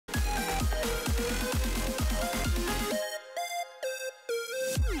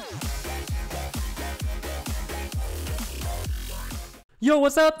Yo,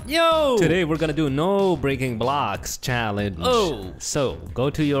 what's up? Yo! Today we're gonna do no breaking blocks challenge. Oh! So, go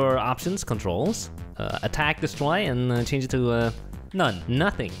to your options, controls, attack, destroy, and change it to None.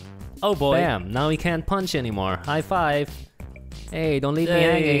 nothing. Oh boy. Bam, now we can't punch anymore. High five. Hey, don't leave me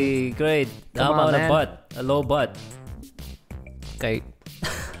Hey, hanging. great. Come How on, about man. a butt? A low butt. Okay.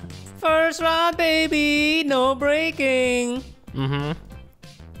 First round, baby! No breaking!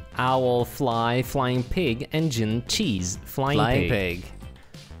 Owl, fly, flying pig, engine, cheese, flying pig.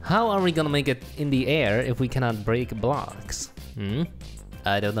 How are we gonna make it in the air if we cannot break blocks?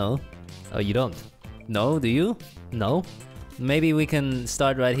 I don't know. Oh, you don't? No, do you? No? Maybe we can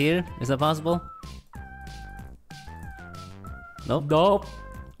start right here. Is that possible? Nope. Nope.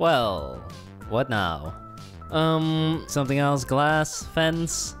 Well, what now? Something else? Glass?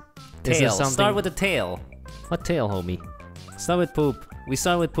 Fence? This is Tail. something- Start with the tail. What tail, homie? Start with poop. We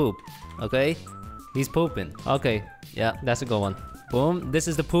start with poop. Okay? He's pooping. Okay, Yeah. that's a good one. Boom. This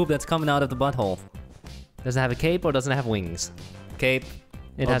is the poop that's coming out of the butthole. Does it have a cape or does it have wings? Cape.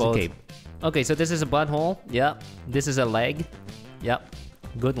 It Or has both. a cape. Okay, so this is a butthole. Yeah. This is a leg. Yep.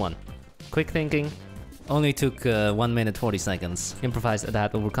 Good one. Quick thinking. Only took 1 minute 40 seconds. Improvise,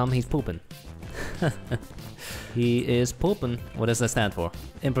 adapt, overcome. He's pooping. He is pooping. What does that stand for?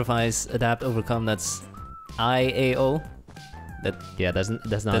 Improvise, adapt, overcome. That's IAO. Yeah, that's not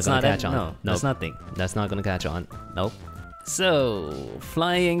That's gonna not catch on. No, Nope. that's nothing. That's not gonna catch on. Nope. So,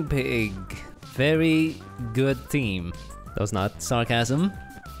 flying pig. Very good theme. Those not. Sarcasm.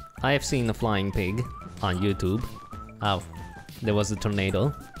 I have seen a flying pig on YouTube. Ow. There was a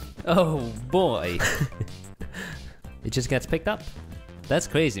tornado. Oh boy. It just gets picked up. That's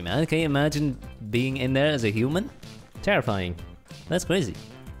crazy, man. Can you imagine being in there as a human? Terrifying. That's crazy.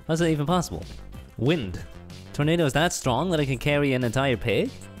 How's that even possible? Wind. Tornado is that strong that it can carry an entire pig?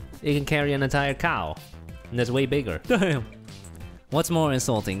 It can carry an entire cow. And that's way bigger. Damn. What's more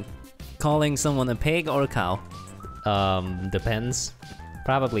insulting? Calling someone a pig or a cow? Depends.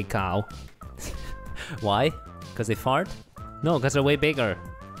 Probably cow. Why? Because they fart? No, because they're way bigger.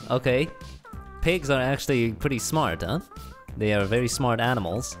 Okay. Pigs are actually pretty smart, huh? They are very smart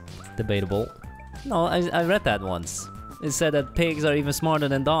animals. Debatable. No, I read that once. It said that pigs are even smarter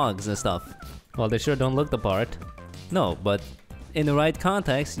than dogs and stuff. Well, they sure don't look the part. No, but in the right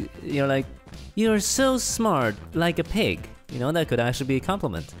context, you're like, you're so smart, like a pig. You know, that could actually be a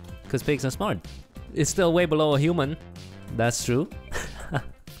compliment. Because pigs are smart. It's still way below a human. That's true.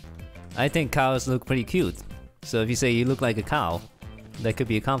 I think cows look pretty cute. So if you say you look like a cow, that could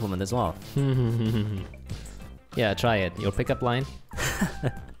be a compliment as well. Yeah, try it. Your pickup line.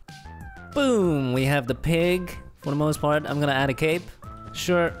 Boom! We have the pig. For the most part, I'm gonna add a cape.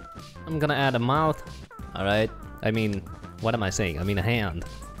 Sure. I'm gonna add a mouth. Alright. I mean, what am I saying? I mean a hand.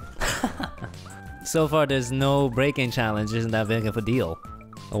 So far, there's no break-in challenge. Isn't that big of a deal?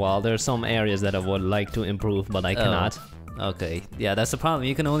 Well, there's some areas that I would like to improve, but I cannot. Okay. Yeah, that's the problem.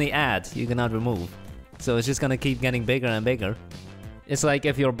 You can only add. You cannot remove. So it's just gonna keep getting bigger and bigger. It's like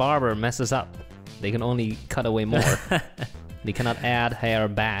if your barber messes up, they can only cut away more. They cannot add hair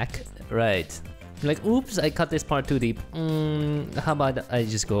back. Right. You're like, oops, I cut this part too deep. How about I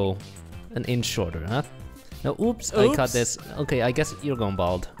just go an inch shorter, huh? No, oops, I cut this. Okay, I guess you're going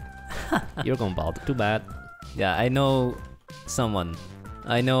bald. You're going bald. Too bad. Yeah, I know someone.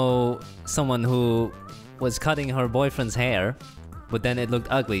 I know someone who was cutting her boyfriend's hair, but then it looked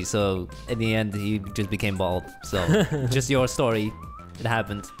ugly, so in the end he just became bald. So, just your story. It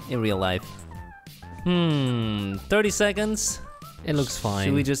happened in real life. 30 seconds. It looks fine.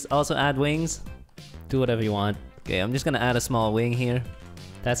 Should we just also add wings? Do whatever you want. Okay, I'm just gonna add a small wing here.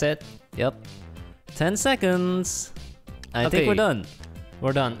 That's it? Yep. 10 seconds. I think Okay. we're done.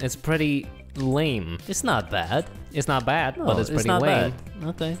 We're done. It's pretty lame. It's not bad. It's not bad, No, but it's pretty not lame. bad.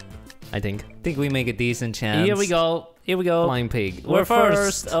 Okay. I think. Think we make a decent chance. Here we go. Here we go. Flying pig. We're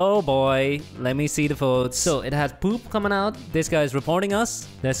first. Oh boy. Let me see the votes. So it has poop coming out. This guy's reporting us.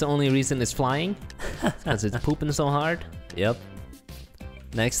 That's the only reason it's flying. Because it's pooping so hard. Yep.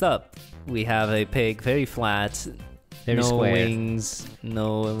 Next up, we have a pig, very flat. Very no square. wings,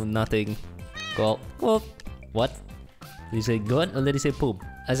 no nothing. Cool. Cool. What? Did he say good or did he say poop?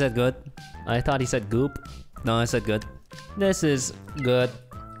 I said good. I thought he said goop. No, I said good. This is good.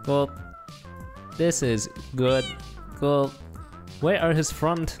 Cool. This is good. Cool. Where are his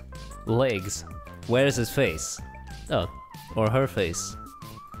front legs? Where is his face? Oh, Or her face?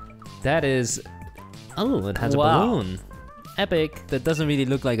 that is... Oh, it has Wow. a balloon. Epic. That doesn't really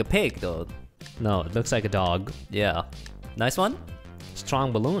look like a pig though. No, it looks like a dog. Yeah. Nice one.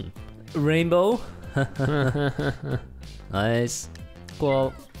 Strong balloon. Rainbow. Nice.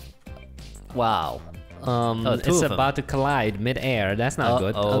 Cool. Wow. two it's of them. about to collide mid-air. That's not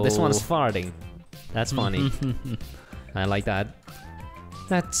good. Oh, this one's farting. That's funny. I like that.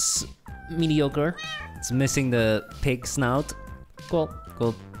 That's mediocre. It's missing the pig snout. Cool.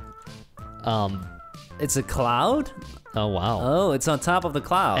 Cool. It's a cloud? Oh, wow. Oh, it's on top of the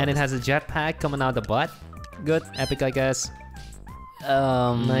cloud. And it has a jetpack coming out the butt. Good. Epic, I guess.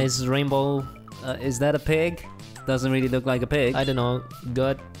 Um, Nice rainbow. Is that a pig? Doesn't really look like a pig. I don't know.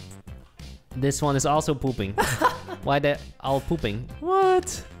 Good. This one is also pooping. Why they all pooping?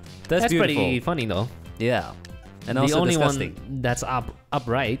 What? That's beautiful. pretty funny though. Yeah. And The also only disgusting. one that's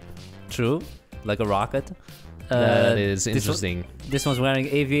upright. True. Like a rocket. That is this interesting. This one's wearing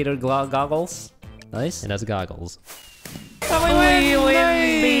aviator goggles. Nice. It has goggles. Oh, we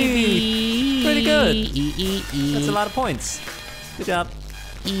win, baby! Pretty good. That's a lot of points. Good job.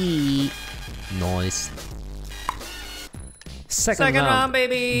 Nice. Second round,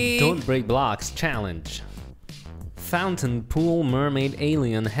 baby. Don't break blocks challenge. Fountain, pool, mermaid,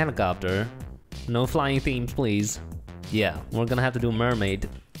 alien, helicopter. No flying themes, please. Yeah. We're gonna have to do mermaid.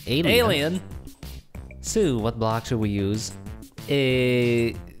 Alien. Sue, what block should we use?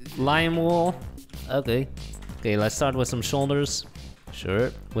 A Lime wool. okay. Okay, let's start with some shoulders.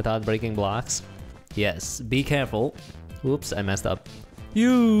 Sure. Without breaking blocks. Yes. Be careful. Oops, I messed up.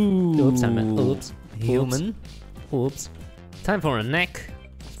 You. Oops, oops. Human. Oops. Time for a neck.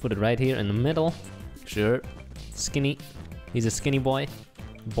 Let's put it right here in the middle. Sure. Skinny. He's a skinny boy.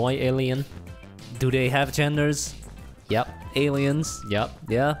 Boy alien. Do they have genders? Yep. Aliens. Yep.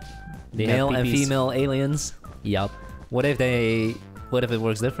 Yeah. They have Male and peepees. female aliens. Yep. What if it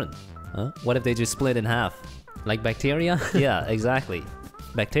works different? Huh? What if they just split in half? Like bacteria? Yeah, exactly.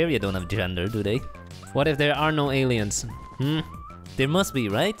 Bacteria don't have gender, do they? What if there are no aliens? There must be,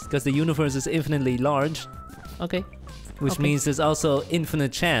 right? Because the universe is infinitely large, Okay. which Okay. means there's also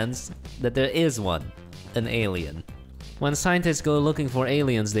infinite chance that there is one, an alien. When scientists go looking for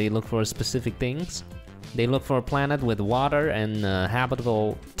aliens, they look for specific things. They look for a planet with water and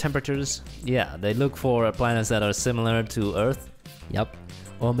habitable temperatures. Yeah, they look for planets that are similar to Earth. Yep.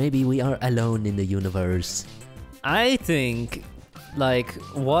 Or maybe we are alone in the universe. I think, like,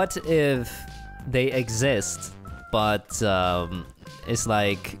 what if they exist, but it's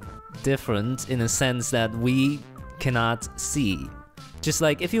like different in a sense that we cannot see? Just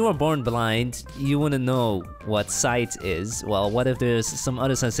like if you were born blind, you wouldn't know what sight is. Well, what if there's some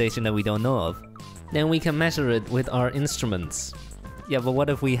other sensation that we don't know of? Then we can measure it with our instruments. Yeah, but what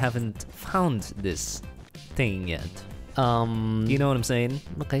if we haven't found this thing yet? You You know what I'm saying?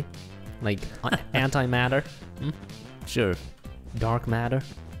 okay. Like antimatter, Sure. dark matter,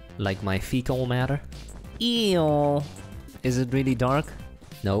 like my fecal matter. Ew. Is it really dark?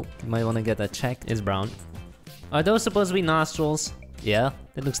 Nope, You might want to get that checked. it's brown. Are those supposed to be nostrils? Yeah?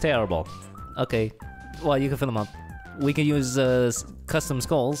 It looks terrible. Okay. Well, you can fill them up. We can use custom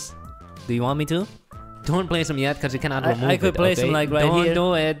skulls. Do you want me to? Don't place them yet because you cannot remove it. I could place them, okay? like, right Don't here.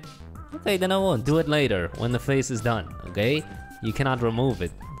 do it. Okay, then I won't. Do it later when the face is done. Okay? You cannot remove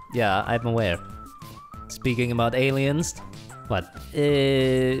it. Yeah, I'm aware. Speaking about aliens, What?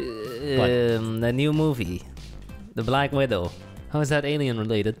 the new movie, The Black Widow. How is that alien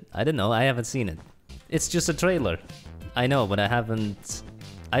related? I don't know. I haven't seen it. It's just a trailer. I know, but I haven't.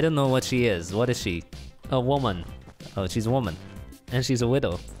 I don't know what she is. What is she? A woman. Oh, she's a woman. And she's a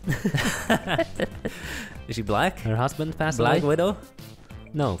widow. Is she black? Her husband passed Black away? Widow?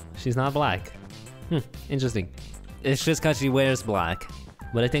 No, she's not black. Interesting. It's just because she wears black.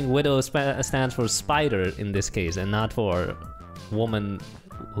 But I think widow stands for spider in this case and not for woman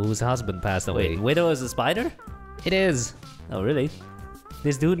whose husband passed away. Wait, Widow is a spider? It is. Oh, really?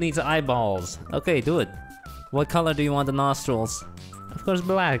 This dude needs eyeballs. Okay, do it. What color do you want the nostrils? Of course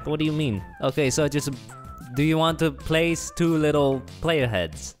black. What do you mean? Okay, so just... Do you want to place two little player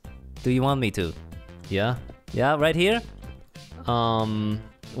heads? Do you want me to? Yeah? Yeah, right here?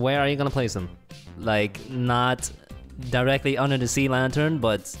 Where are you gonna place them? Like, not directly under the sea lantern,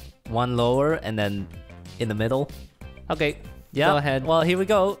 but one lower and then in the middle. Okay. Yeah, Go ahead. Well, here we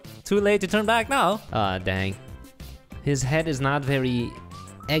go. Too late to turn back now. Ah, dang. His head is not very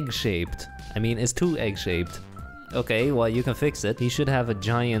egg-shaped. I mean, it's too egg-shaped. Okay, well, you can fix it. He should have a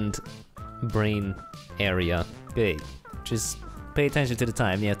giant brain area. Okay, just pay attention to the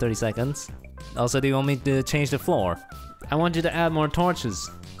time. Yeah, 30 seconds. Also, do you want me to change the floor? I want you to add more torches.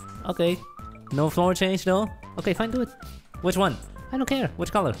 Okay. No floor change, though? Okay, fine, do it. Which one? I don't care.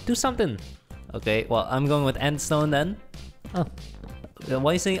 Which color? Do something. Okay, well, I'm going with end stone then. Oh.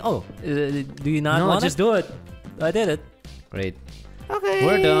 Why are you saying, oh, do you not No, want just it? do it. I did it. Great. Okay.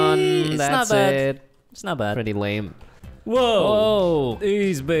 We're done. It's That's not bad. it. It's not bad. Pretty lame. Whoa!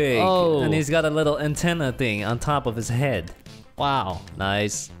 He's big. Oh. And he's got a little antenna thing on top of his head. Wow.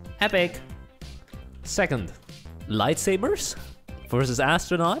 Nice. Epic. Second. Lightsabers? Versus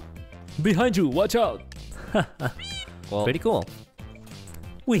astronaut? Behind you, watch out. Well, pretty cool.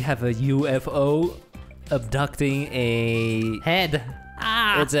 We have a UFO abducting a Head.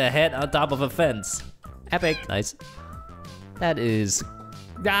 Ah. It's a head on top of a fence. Epic. Nice. That is.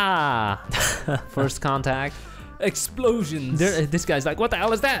 First contact. Explosions. This guy's like, what the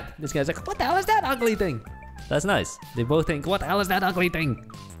hell is that? This guy's like, what the hell is that ugly thing? That's nice. They both think, what the hell is that ugly thing?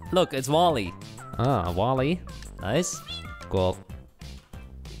 Look, it's Wally. Ah, Wally. Nice. Cool.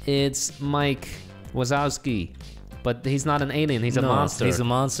 It's Mike Wazowski, but he's not an alien, he's a monster. He's a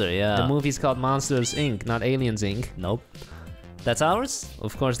monster, yeah. The movie's called Monsters Inc., not Aliens Inc. Nope. That's ours?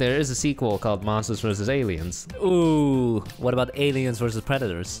 Of course, there is a sequel called Monsters vs. Aliens. Ooh. What about Aliens versus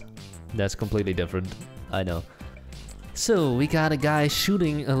Predators? That's completely different. I know. So, we got a guy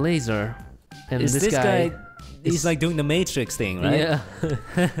shooting a laser. And Is this guy is he's like doing the Matrix thing, right? Yeah.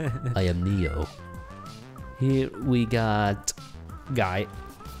 I am Neo. Here we got guy.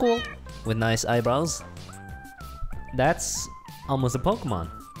 Cool. With nice eyebrows. That's almost a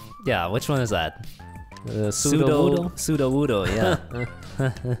Pokemon. Yeah, which one is that? Pseudo-Wudo? Pseudo-Wudo,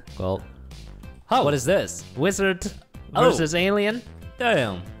 yeah. Well, What is this? Wizard versus Alien.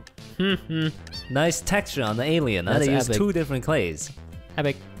 Damn. Nice texture on the alien. That's They use epic. 2 different clays.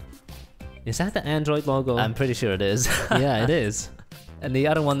 Epic. Is that the Android logo? I'm pretty sure it is. Yeah, it is. And the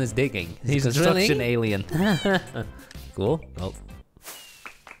other one is digging. He's construction drilling? alien. Cool. Oh.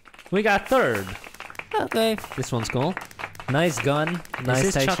 We got third. Okay. This one's cool. Nice gun. Nice Is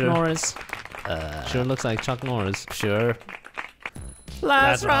this texture. Chuck Norris? Sure looks like Chuck Norris. Sure.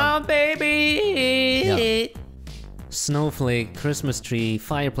 Last round, baby! Yeah. Snowflake, Christmas tree,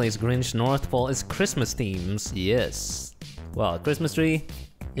 fireplace, Grinch, North Pole is Christmas themes. Yes. Well, Christmas tree.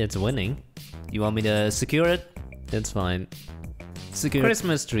 It's winning. You want me to secure it? It's fine. Secure.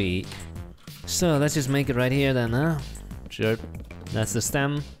 Christmas tree. So let's just make it right here then, huh? Sure. That's the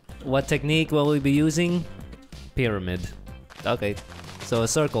stem. What technique will we be using? Pyramid. Okay. So a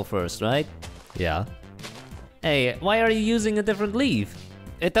circle first, right? Yeah. Hey, why are you using a different leaf?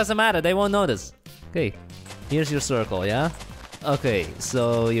 It doesn't matter. They won't notice. Okay, here's your circle, yeah? Okay.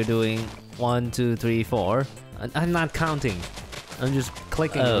 So you're doing 1, 2, 3, 4. I'm not counting. I'm just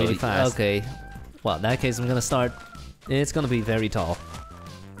clicking really fast. Okay. Well, in that case, I'm gonna start. It's gonna be very tall.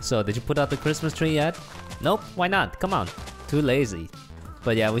 So, did you put out the Christmas tree yet? Nope. Why not? Come on. Too lazy.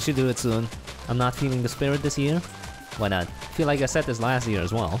 But yeah, we should do it soon. I'm not feeling the spirit this year. Why not? I feel like I said this last year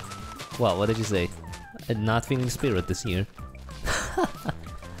as well. Well, what did you say? I'm not feeling the spirit this year.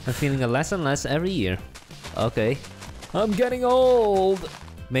 I'm feeling it less and less every year. Okay. I'm getting old!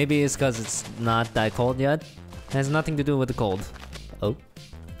 Maybe it's because it's not that cold yet. It has nothing to do with the cold. Oh.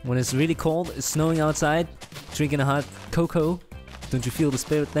 When it's really cold, it's snowing outside, drinking a hot cocoa. Don't you feel the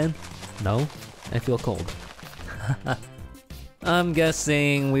spirit then? No, I feel cold. I'm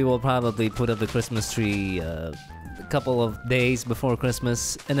guessing we will probably put up the Christmas tree a couple of days before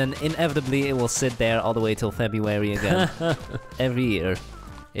Christmas, and then inevitably it will sit there all the way till February again. Every year.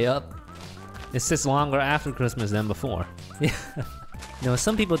 Yep. It sits longer after Christmas than before. Yeah. You know,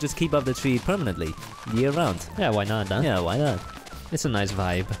 some people just keep up the tree permanently, year round. Yeah, why not, huh? Yeah, why not? It's a nice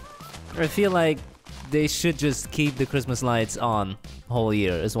vibe. I feel like they should just keep the Christmas lights on whole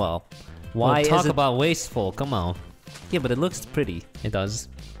year as well. Why Well, talk is it... about wasteful, come on. Yeah, but it looks pretty. It does.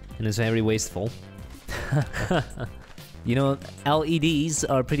 And it's very wasteful. You know, LEDs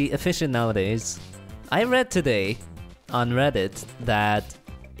are pretty efficient nowadays. I read today on Reddit that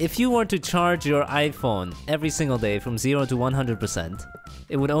if you were to charge your iPhone every single day from 0 to 100%,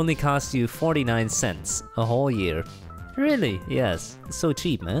 it would only cost you 49 cents a whole year. Really? Yes, it's so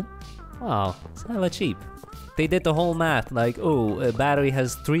cheap, man. Wow. It's hella cheap. They did the whole math, like, oh, a battery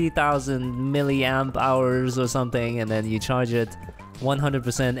has 3,000 milliamp hours or something, and then you charge it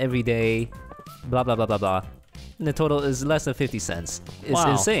 100% every day, blah blah blah blah blah. And the total is less than 50 cents. It's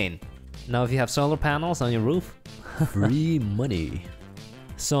Wow. insane. Now if you have solar panels on your roof, free money.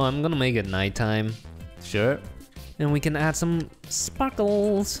 So I'm gonna make it nighttime. Sure. And we can add some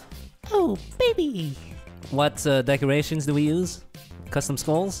sparkles. Oh, baby. What decorations do we use? Custom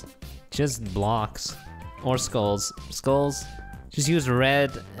skulls? Just blocks. Or skulls. Skulls? Just use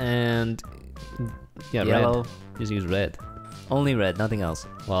red and... Yeah, Yellow. red. Just use red. Only red, nothing else.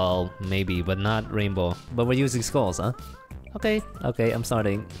 Well, maybe, but not rainbow. But we're using skulls, huh? Okay. Okay, I'm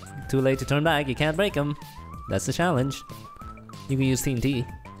starting. Too late to turn back, you can't break them. That's the challenge. You can use TNT.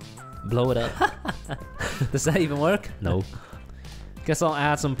 Blow it up. Does that even work? No. Guess I'll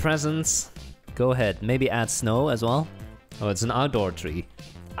add some presents. Go ahead. Maybe add snow as well. Oh, it's an outdoor tree.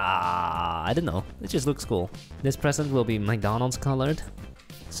 I don't know. It just looks cool. This present will be McDonald's colored.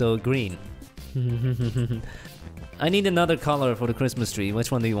 So green. I need another color for the Christmas tree.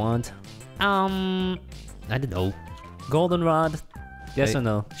 Which one do you want? I don't know. Goldenrod? Yes Okay. or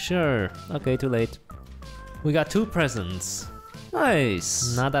no? Sure. Okay, too late. We got 2 presents.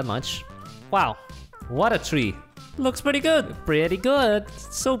 Nice. Not that much. Wow. What a tree. Looks pretty good. Pretty good.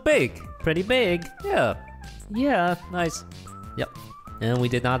 So big. Pretty big. Yeah. Yeah. Nice. Yep. And we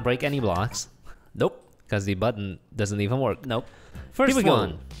did not break any blocks. Nope. Because the button doesn't even work. Nope. First Here we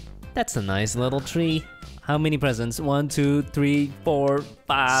one. go. That's a nice little tree. How many presents? 1, 2, 3, 4,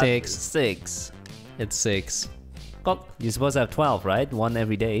 5, 6. 6. It's 6. Well, you're supposed to have 12, right? One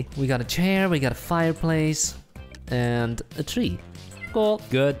every day. We got a chair, we got a fireplace, and a tree. Cool.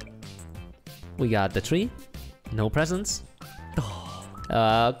 Good. We got the tree. No presents.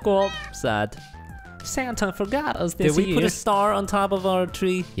 Cool. Sad. Santa forgot us this Did we year. put a star on top of our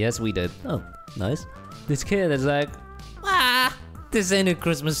tree? Yes, we did. Oh, nice. This kid is like, ah, This ain't a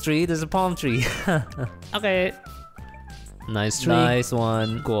Christmas tree, this is a palm tree. okay. Nice tree. Nice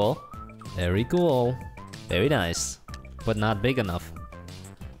one. Cool. Very cool. Very nice. But not big enough.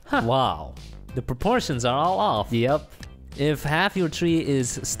 Wow. The proportions are all off. Yep. If half your tree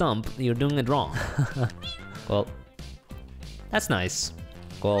is stump, you're doing it wrong. Cool. That's nice.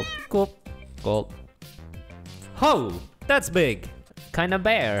 Cool. Cool. Cool. Ho! That's big. Kinda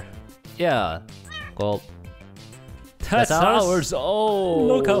bare. Yeah. Cool. That's ours. Oh,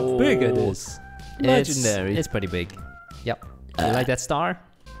 Look how big it is. Legendary. It's pretty big. Yep. You like that star?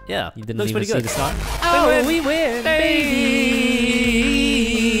 Yeah. You didn't Looks even pretty see good. the star? Oh, we win, baby!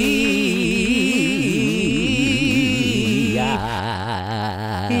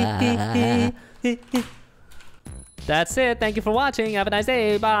 That's it. Thank you for watching. Have a nice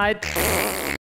day. Bye.